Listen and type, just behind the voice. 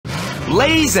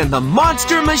Blaze and the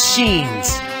Monster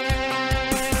Machines.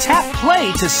 Tap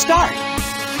play to start.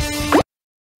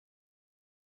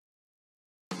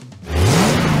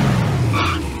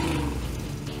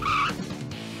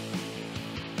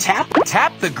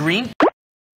 Tap the green.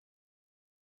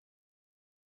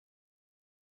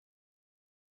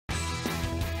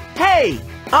 Hey,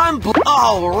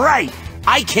 all right.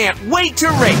 I can't wait to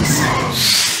race.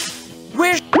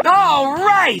 All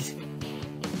right.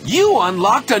 You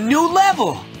unlocked a new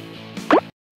level.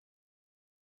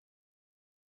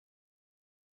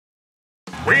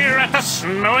 We're at the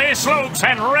snowy slopes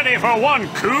and ready for one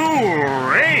cool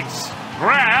race.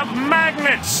 Grab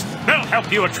magnets. They'll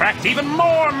help you attract even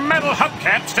more metal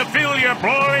hubcaps to fill your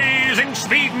blazing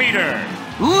speed meter.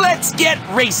 Let's get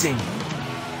racing.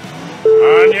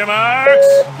 On your marks,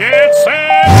 get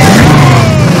set,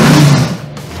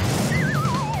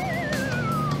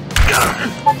 go!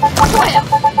 Well,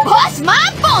 bust my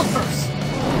bumpers!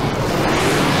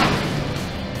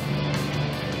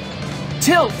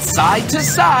 Tilt side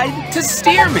to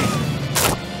steer me.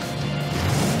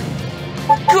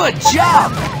 Good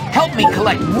job! Help me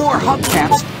collect more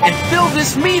hubcaps and fill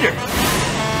this meter.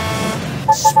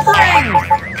 Spring!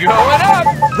 Going up!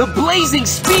 The blazing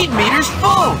speed meter's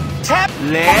full. Tap.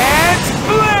 Let's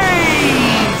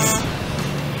blaze!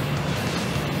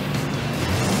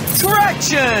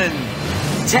 Traction!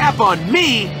 Tap on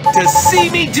me to see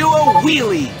me do a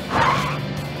wheelie.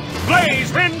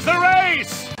 Blaze wins the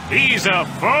race! He's a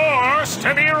force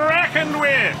to be reckoned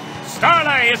with!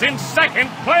 Starlight is in second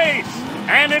place!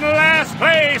 And in last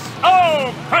place,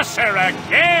 oh, Crusher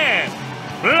again!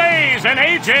 Blaze and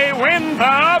AJ win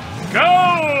the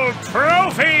gold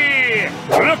trophy!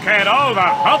 Look at all the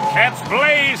hubcaps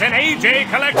Blaze and AJ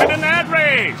collected in that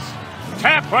race!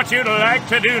 Tap what you'd like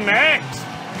to do next.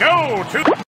 Go to...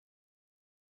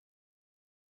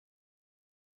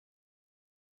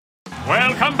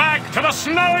 Welcome back to the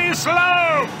snowy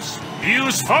slopes!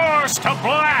 Use force to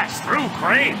blast through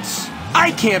crates!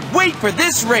 I can't wait for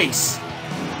this race!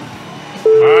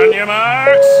 On your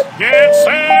marks, get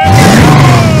set,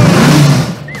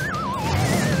 go!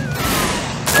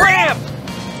 Ramp!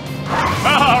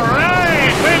 All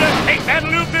right, way to take that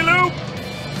loop-de-loop!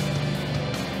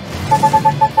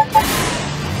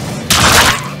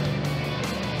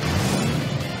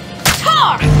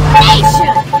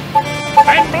 Tarnation!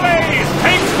 And Blaze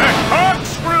takes the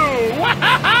corkscrew!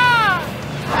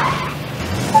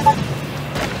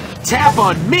 Tap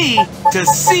on me to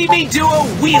see me do a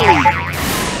wheelie.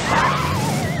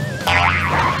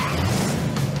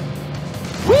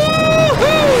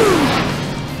 Woohoo!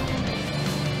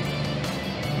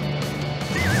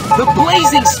 The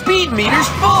blazing speed meter's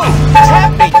full.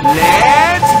 Tap me.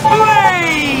 Let's blaze!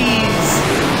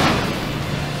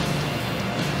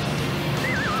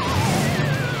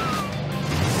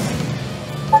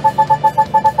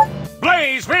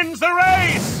 Blaze wins the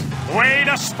race! Way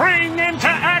to spring into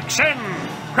action!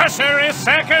 Crusher is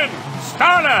second.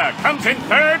 Starla comes in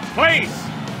third place.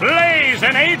 Blaze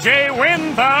and AJ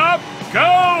win the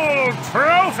gold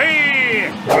trophy!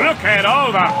 Look at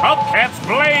all the hubcaps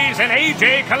Blaze and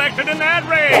AJ collected in that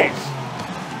race!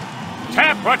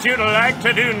 Tap what you'd like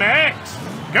to do next.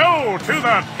 Go to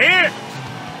the pit!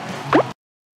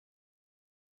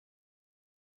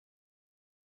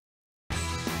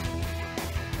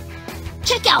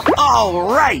 Check out! All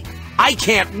right! I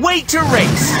can't wait to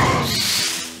race!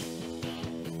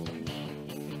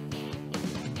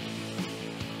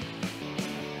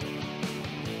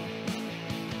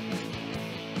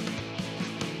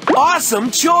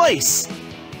 Awesome choice!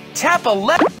 Tap a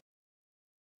left.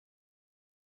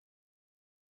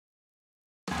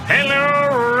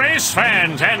 Hello, race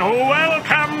fans, and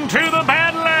welcome to the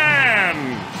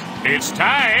Badlands! It's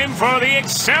time for the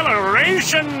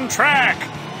acceleration track!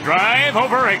 Drive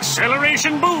over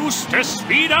acceleration boost to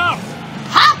speed up!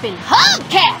 Hoppin'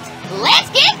 hubcaps! Let's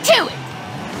get to it!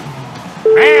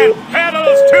 And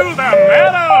pedals to the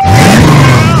metal!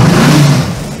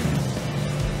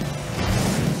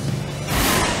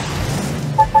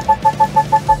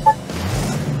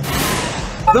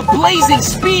 The blazing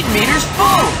speed meter's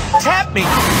full! Tap me!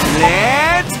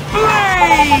 Let's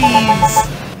blaze!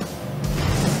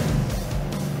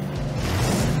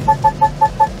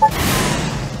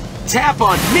 Tap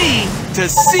on me to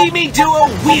see me do a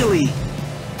wheelie!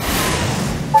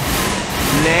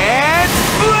 Let's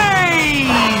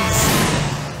blaze!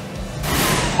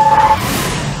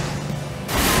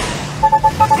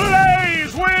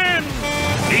 Blaze wins!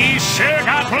 He's sure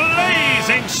got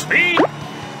blazing speed!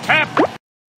 Tap!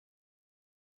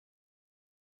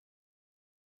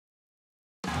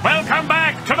 Welcome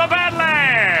back to the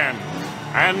Badlands!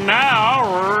 And now,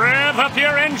 rev up up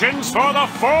your engines for the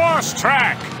force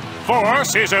track.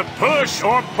 Force is a push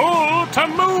or pull to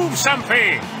move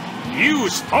something.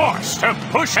 Use force to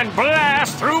push and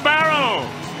blast through barrels.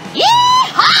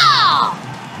 Yee-haw!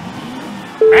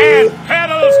 And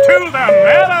pedals to the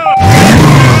metal.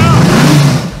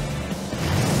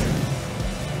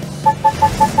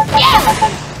 Yes!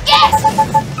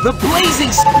 The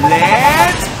blazing...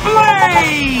 Let's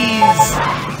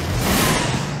blaze!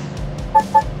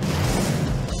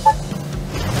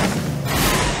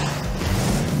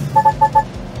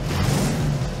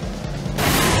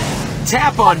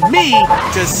 Tap on me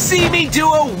to see me do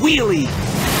a wheelie.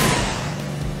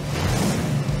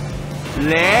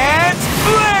 Let's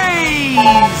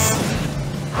blaze!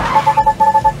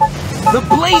 The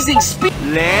blazing speed.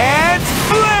 Let's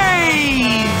blaze!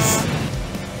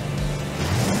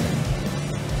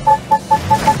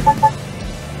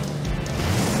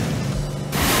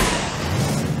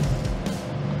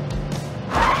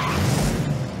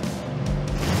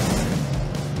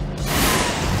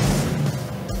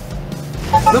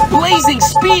 The blazing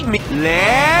speed me.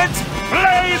 Let's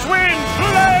Blaze wins!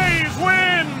 Blaze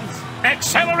wins!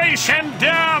 Acceleration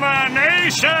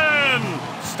domination!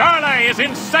 Starlight is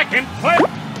in second place.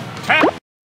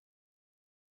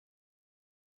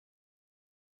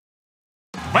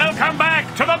 Welcome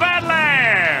back to the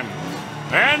Badlands!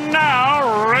 And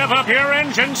now, rev up your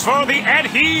engines for the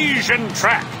adhesion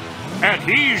track.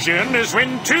 Adhesion is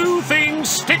when two things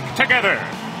stick together.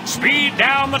 Speed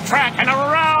down the track and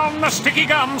around the sticky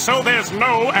gum so there's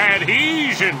no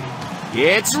adhesion.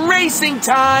 It's racing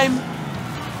time!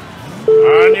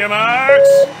 On your marks,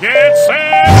 get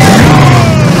set,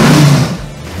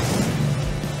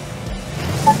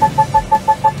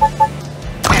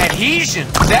 go! Adhesion,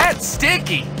 that's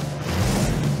sticky!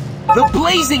 The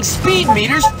blazing speed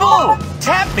meter's full!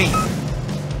 Tap me!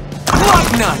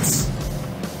 Lug nuts!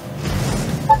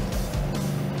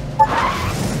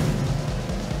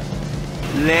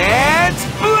 Let's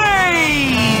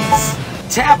blaze!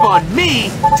 Tap on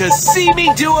me to see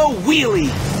me do a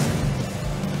wheelie!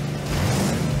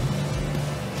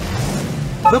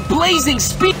 The blazing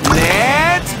speed...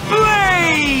 Let's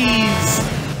blaze!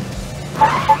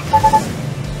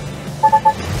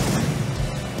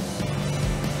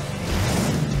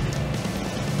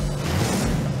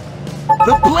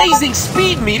 The blazing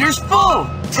speed meter's full!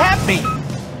 Tap me!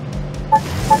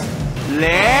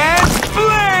 Let's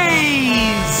blaze!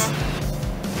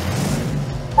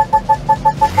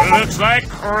 Looks like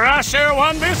Crusher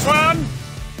won this one.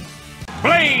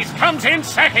 Blaze comes in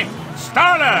second.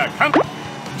 Starla comes...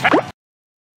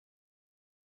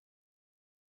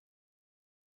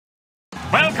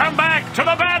 Welcome back to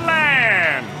the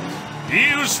Badlands.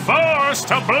 Use force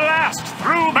to blast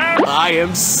through barrels. I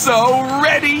am so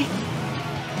ready!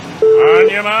 On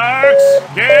your marks,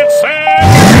 get set,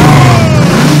 go!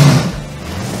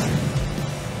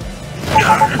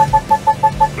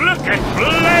 Look at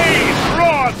Blaze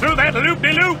roar through that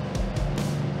loop-de-loop.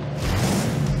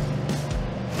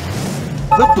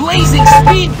 The blazing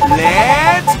speed...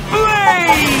 Let's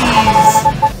blaze!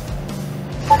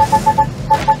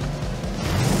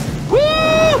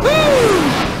 Woo-hoo!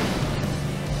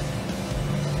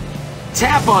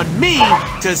 Tap on me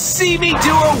to see me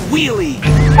do a wheelie!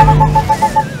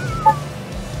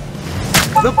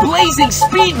 The blazing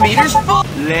speed meter's full!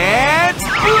 Let's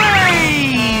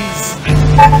blaze!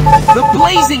 The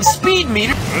blazing speed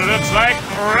meter... Looks like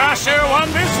Crusher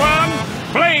won this one.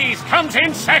 Blaze comes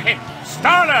in second.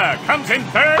 Starla comes in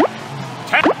third.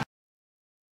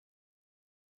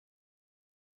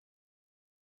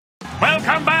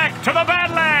 Welcome back to the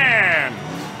Badlands.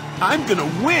 I'm gonna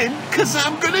win because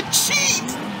I'm gonna cheat!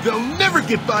 They'll never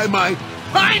get by my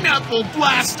pineapple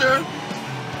blaster!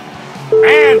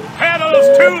 And pedals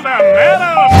to the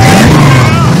metal.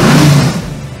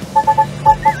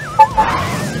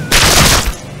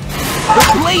 The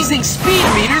blazing speed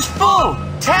meter's full!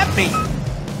 Tap me!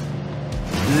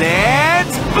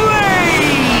 Let's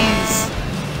blaze!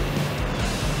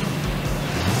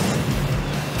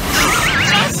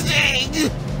 Disgusting!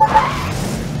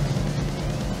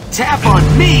 Tap on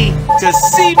me to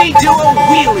see me do a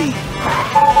wheelie!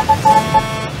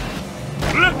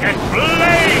 Look at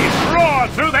Blaze roar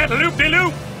through that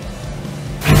loop-de-loop.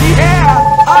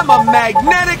 Yeah! I'm a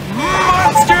magnetic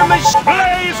monster machine!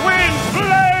 Blaze wins!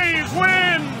 Blaze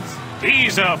wins!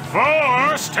 He's a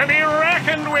force to be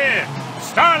reckoned with.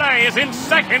 Starlight is in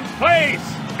second place.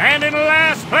 And in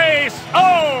last place,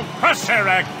 oh, Crusher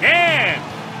again.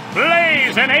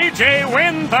 Blaze and AJ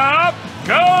win the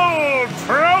gold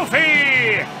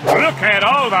trophy! Look at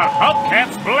all the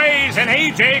hubcaps Blaze and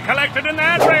AJ collected in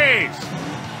that race!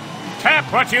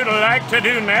 Tap what you'd like to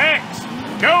do next.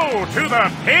 Go to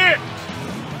the pit.